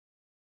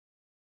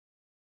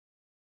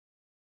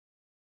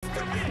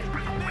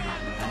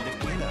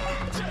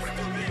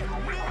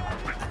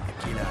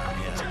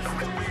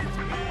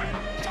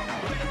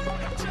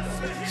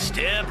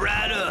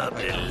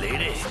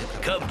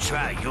Come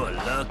try your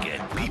luck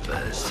at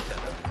Beepers.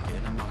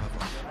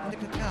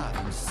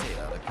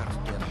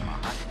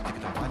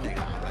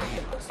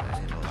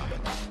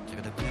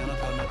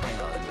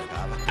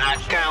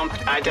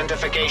 Account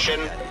identification.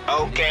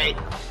 Okay.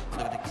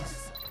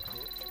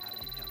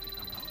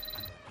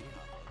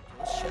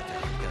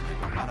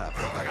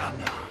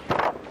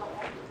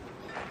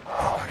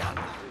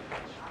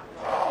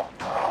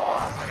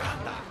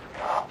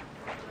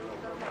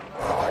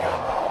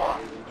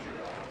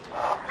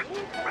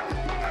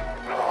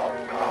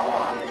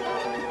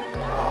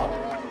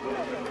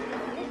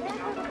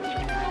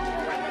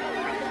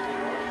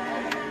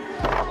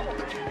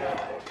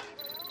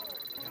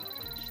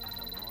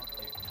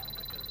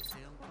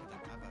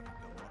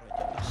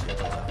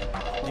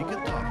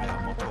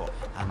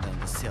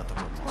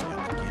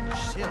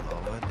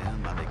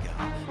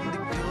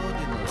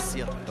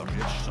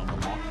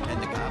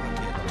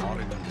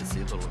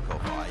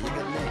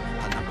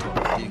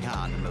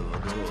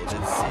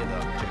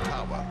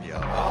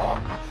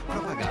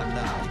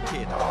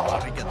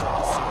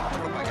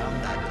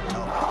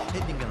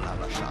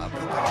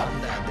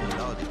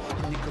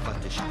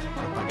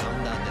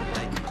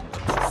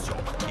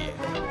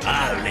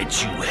 I'll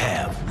let you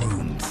have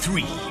room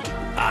 3.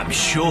 I'm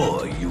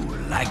sure you'll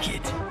like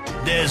it.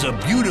 There's a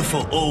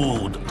beautiful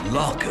old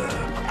locker.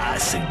 I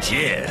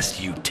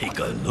suggest you take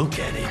a look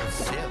at it.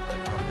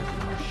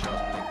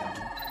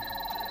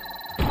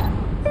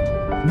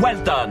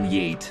 Well done,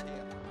 Yeet.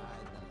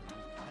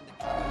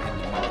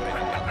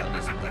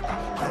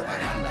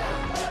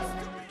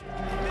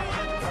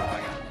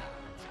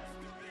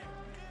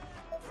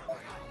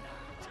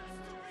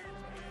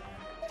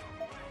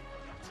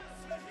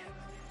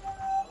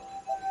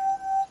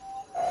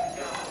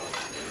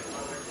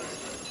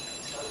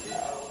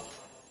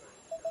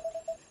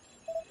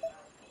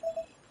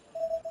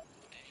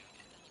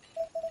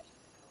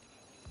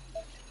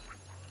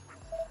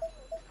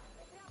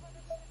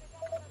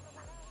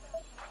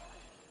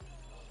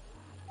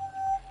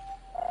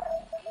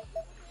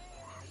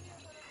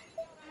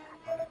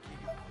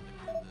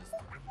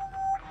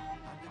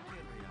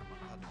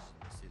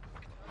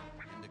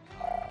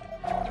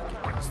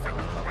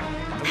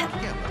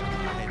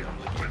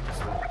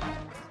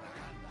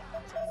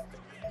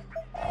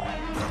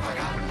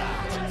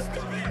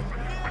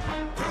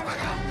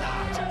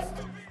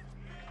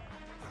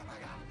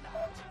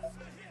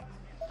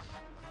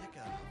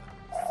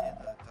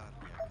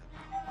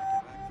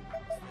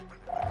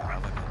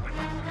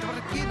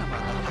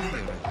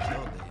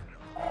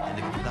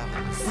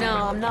 No,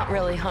 I'm not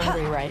really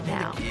hungry right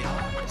now.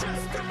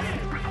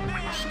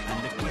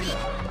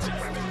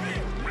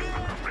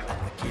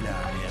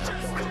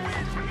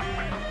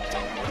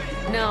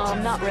 No,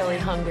 I'm not really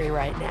hungry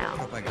right now.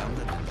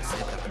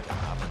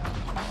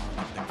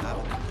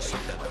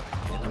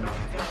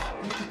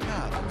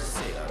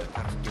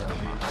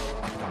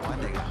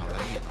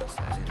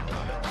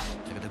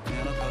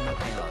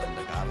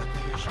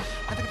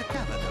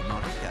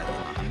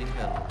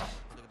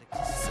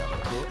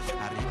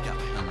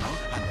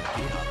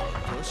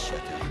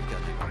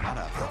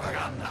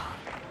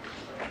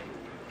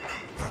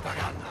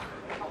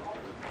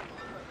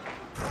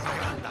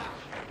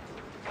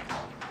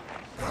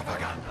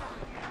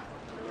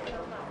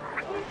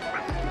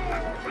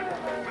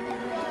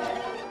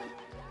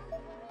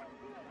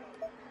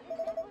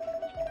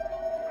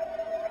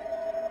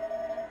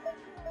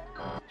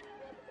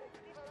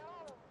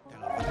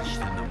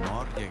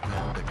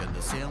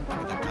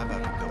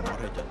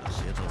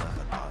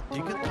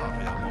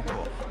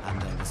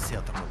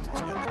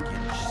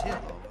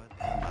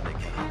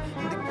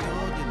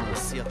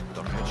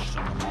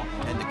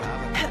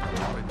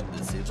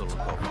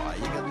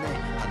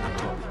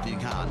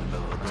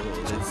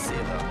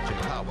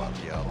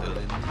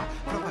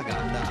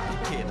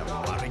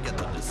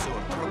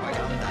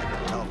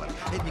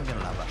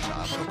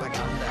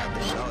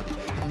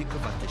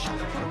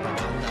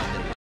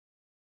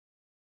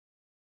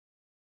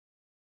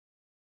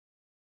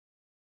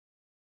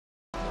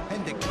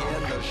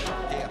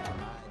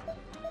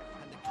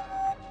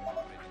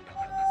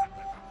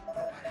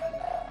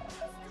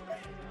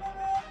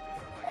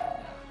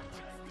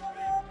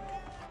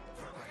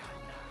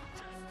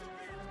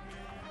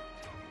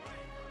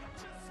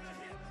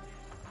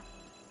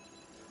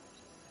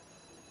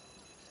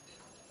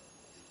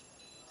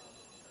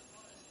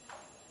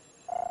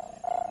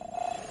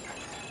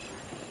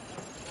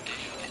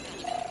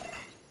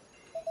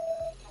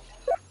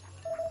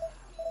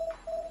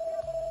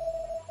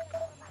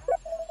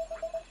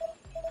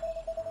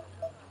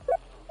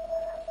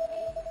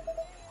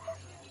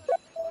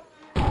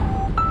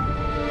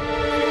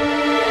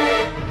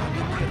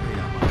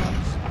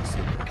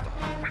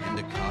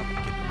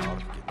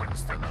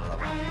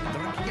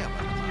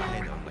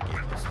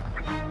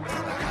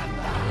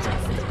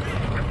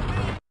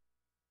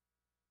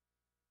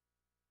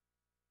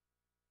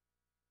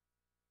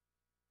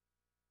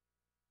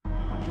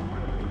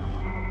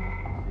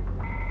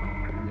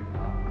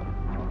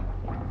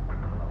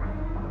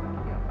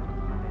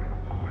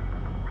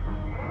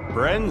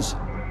 Friends,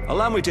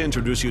 allow me to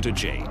introduce you to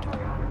Jade.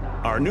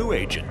 Our new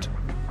agent.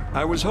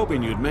 I was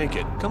hoping you'd make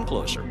it. Come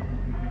closer.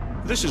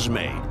 This is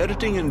May,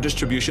 editing and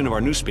distribution of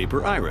our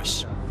newspaper,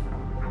 Iris.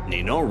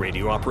 Nino,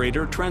 radio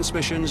operator,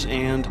 transmissions,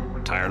 and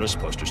tireless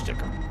poster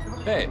sticker.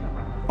 Hey.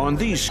 On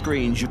these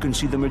screens, you can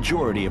see the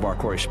majority of our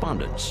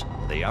correspondents.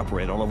 They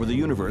operate all over the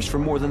universe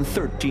from more than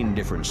 13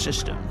 different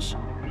systems.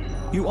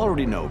 You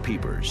already know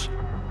Peepers.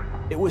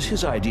 It was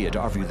his idea to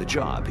offer you the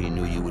job. He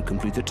knew you would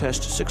complete the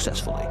test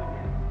successfully.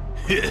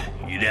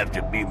 You'd have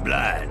to be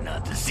blind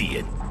not to see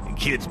it. The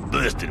kid's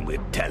bursting with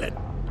talent.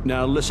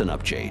 Now listen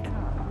up, Jade.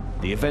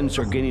 The events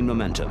are gaining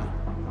momentum.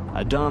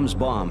 A Dom's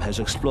bomb has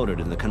exploded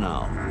in the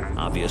canal.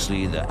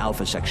 Obviously, the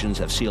Alpha sections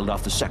have sealed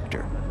off the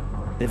sector.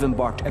 They've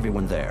embarked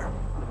everyone there.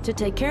 To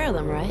take care of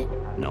them, right?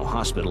 No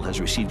hospital has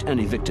received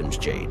any victims,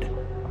 Jade.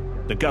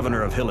 The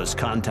governor of Hillis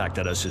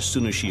contacted us as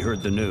soon as she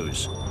heard the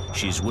news.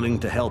 She's willing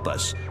to help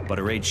us, but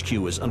her HQ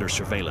is under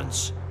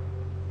surveillance.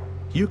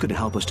 You can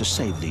help us to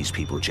save these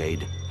people,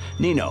 Jade.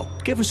 Nino,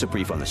 give us a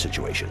brief on the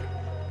situation.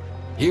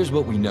 Here's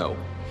what we know.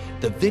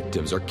 The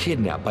victims are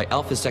kidnapped by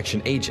Alpha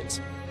Section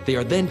agents. They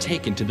are then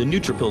taken to the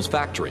Neutrophils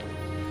factory.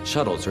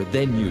 Shuttles are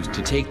then used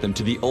to take them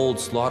to the old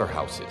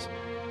slaughterhouses.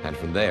 And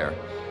from there,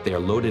 they are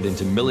loaded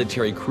into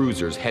military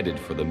cruisers headed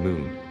for the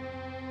moon.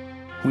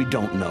 We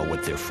don't know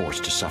what they're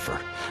forced to suffer.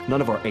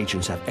 None of our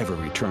agents have ever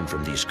returned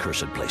from these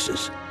cursed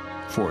places.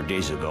 4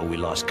 days ago, we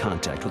lost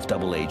contact with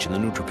Double H in the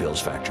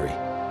Neutrophils factory.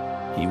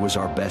 He was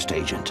our best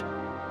agent.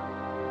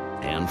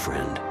 And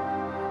friend.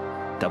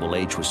 Double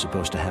H was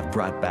supposed to have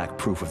brought back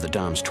proof of the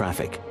Dom's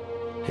traffic.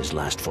 His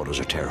last photos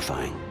are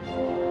terrifying.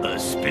 A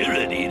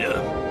spirit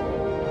eater?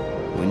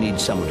 We need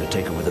someone to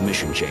take over the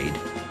mission, Jade.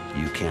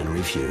 You can't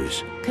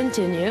refuse.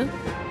 Continue.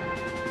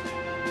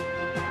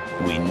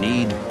 We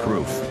need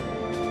proof.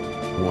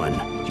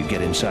 1, you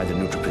get inside the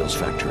Neutrophils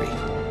factory.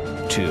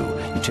 2,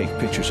 you take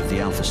pictures of the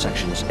Alpha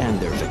sections and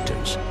their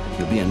victims.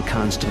 You'll be in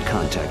constant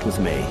contact with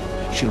May.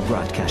 She'll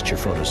broadcast your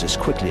photos as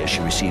quickly as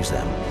she receives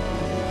them.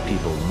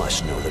 People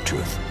must know the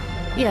truth.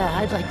 Yeah,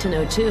 I'd like to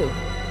know too.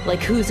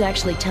 Like who's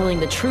actually telling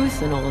the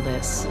truth in all of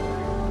this?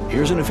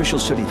 Here's an official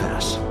city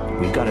pass.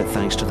 We got it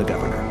thanks to the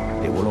governor.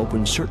 It will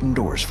open certain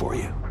doors for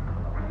you.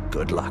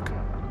 Good luck.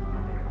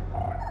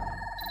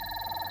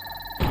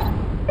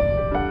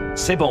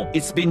 C'est bon,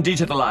 it's been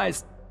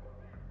digitalized.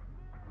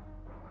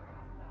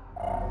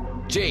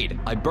 Jade,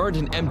 I burned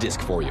an M disk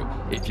for you,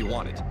 if you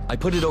want it. I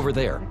put it over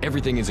there.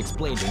 Everything is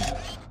explained in...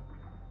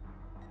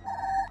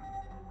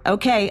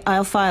 Okay,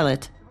 I'll file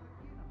it.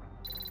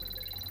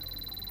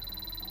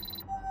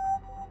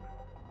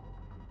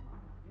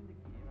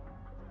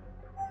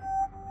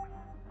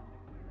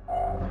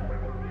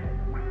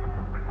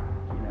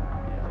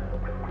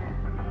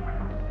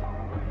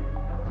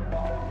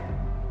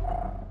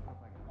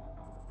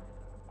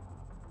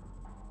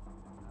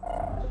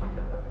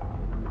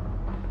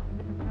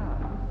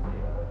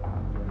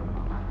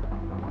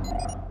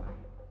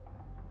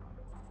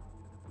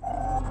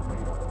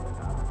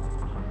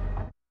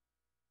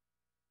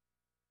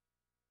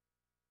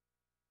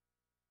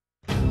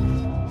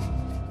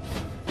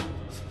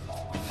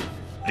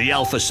 The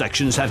Alpha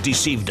sections have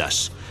deceived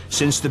us.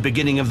 Since the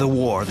beginning of the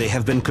war, they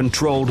have been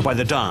controlled by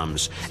the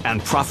Doms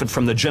and profit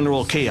from the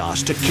general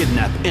chaos to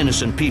kidnap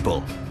innocent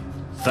people.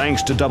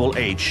 Thanks to Double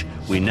H,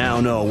 we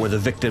now know where the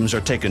victims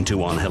are taken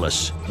to on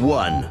Hillis.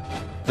 1,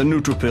 the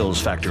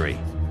Neutrophils factory.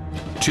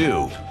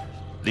 2,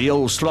 the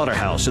old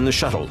slaughterhouse in the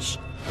shuttles.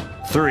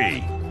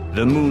 3,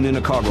 the moon in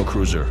a cargo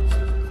cruiser.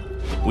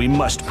 We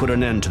must put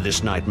an end to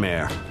this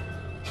nightmare.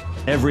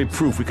 Every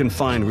proof we can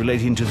find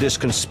relating to this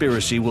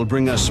conspiracy will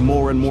bring us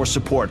more and more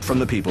support from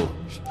the people.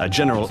 A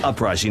general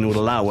uprising would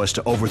allow us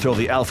to overthrow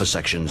the Alpha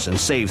sections and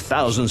save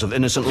thousands of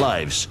innocent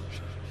lives.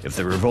 If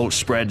the revolt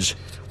spreads,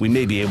 we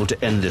may be able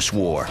to end this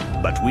war.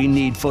 But we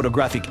need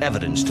photographic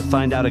evidence to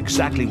find out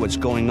exactly what's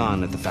going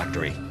on at the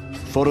factory.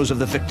 Photos of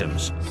the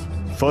victims.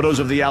 Photos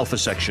of the Alpha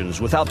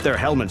sections without their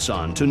helmets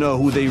on to know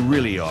who they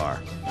really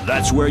are.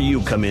 That's where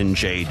you come in,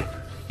 Jade.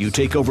 You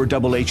take over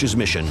Double H's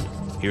mission.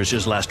 Here's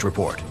his last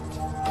report.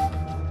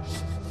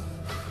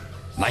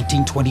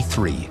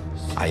 1923,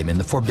 I am in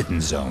the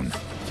Forbidden Zone.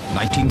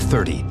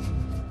 1930,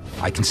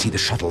 I can see the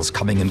shuttles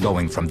coming and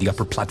going from the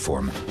upper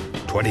platform.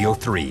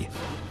 2003,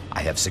 I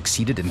have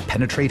succeeded in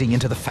penetrating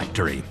into the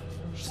factory.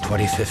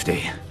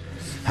 2050,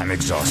 I'm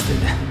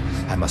exhausted.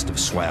 I must have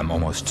swam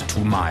almost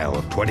 2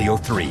 miles.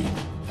 2003,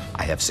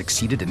 I have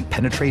succeeded in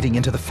penetrating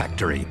into the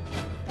factory.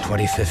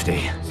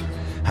 2050,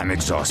 I'm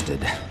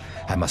exhausted.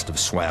 I must have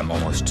swam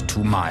almost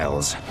 2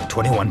 miles.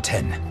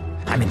 2110,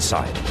 I'm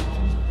inside.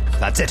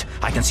 That's it.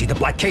 I can see the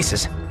black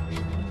cases.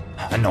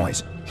 A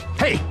noise.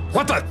 Hey,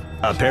 what the?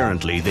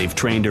 Apparently, they've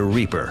trained a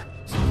Reaper.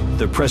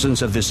 The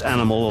presence of this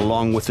animal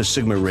along with the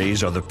Sigma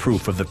rays are the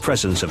proof of the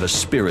presence of a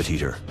spirit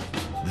eater.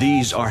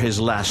 These are his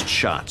last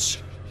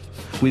shots.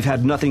 We've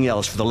had nothing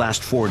else for the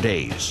last 4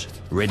 days.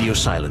 Radio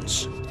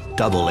silence.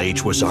 Double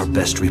H was our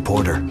best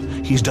reporter.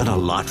 He's done a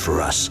lot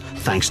for us.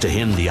 Thanks to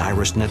him, the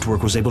Iris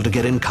Network was able to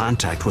get in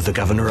contact with the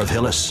governor of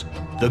Hillis.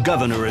 The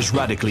governor is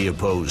radically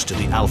opposed to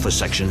the Alpha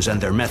sections and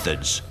their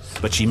methods,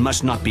 but she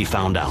must not be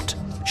found out.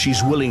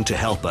 She's willing to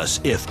help us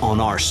if, on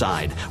our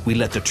side, we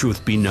let the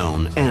truth be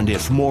known, and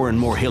if more and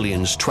more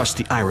Hylians trust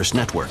the Iris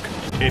network.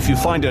 If you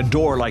find a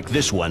door like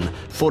this one,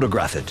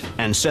 photograph it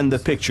and send the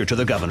picture to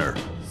the governor.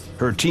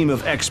 Her team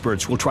of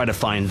experts will try to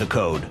find the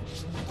code.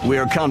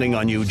 We're counting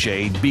on you,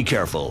 Jade. Be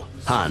careful.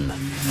 Han.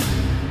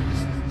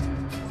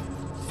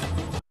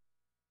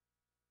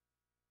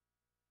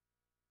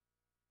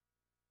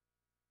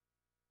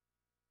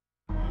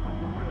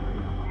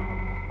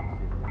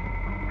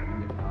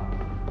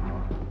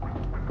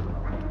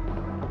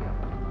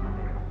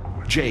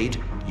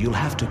 Jade, you'll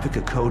have to pick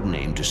a code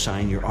name to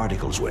sign your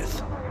articles with.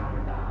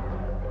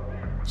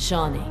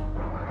 Shawnee.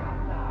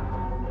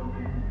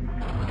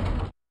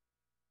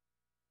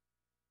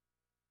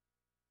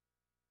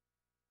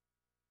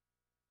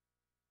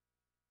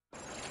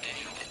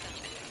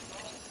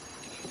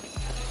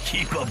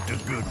 Keep up the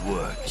good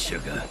work,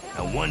 sugar.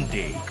 And one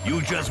day,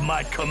 you just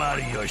might come out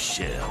of your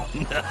shell.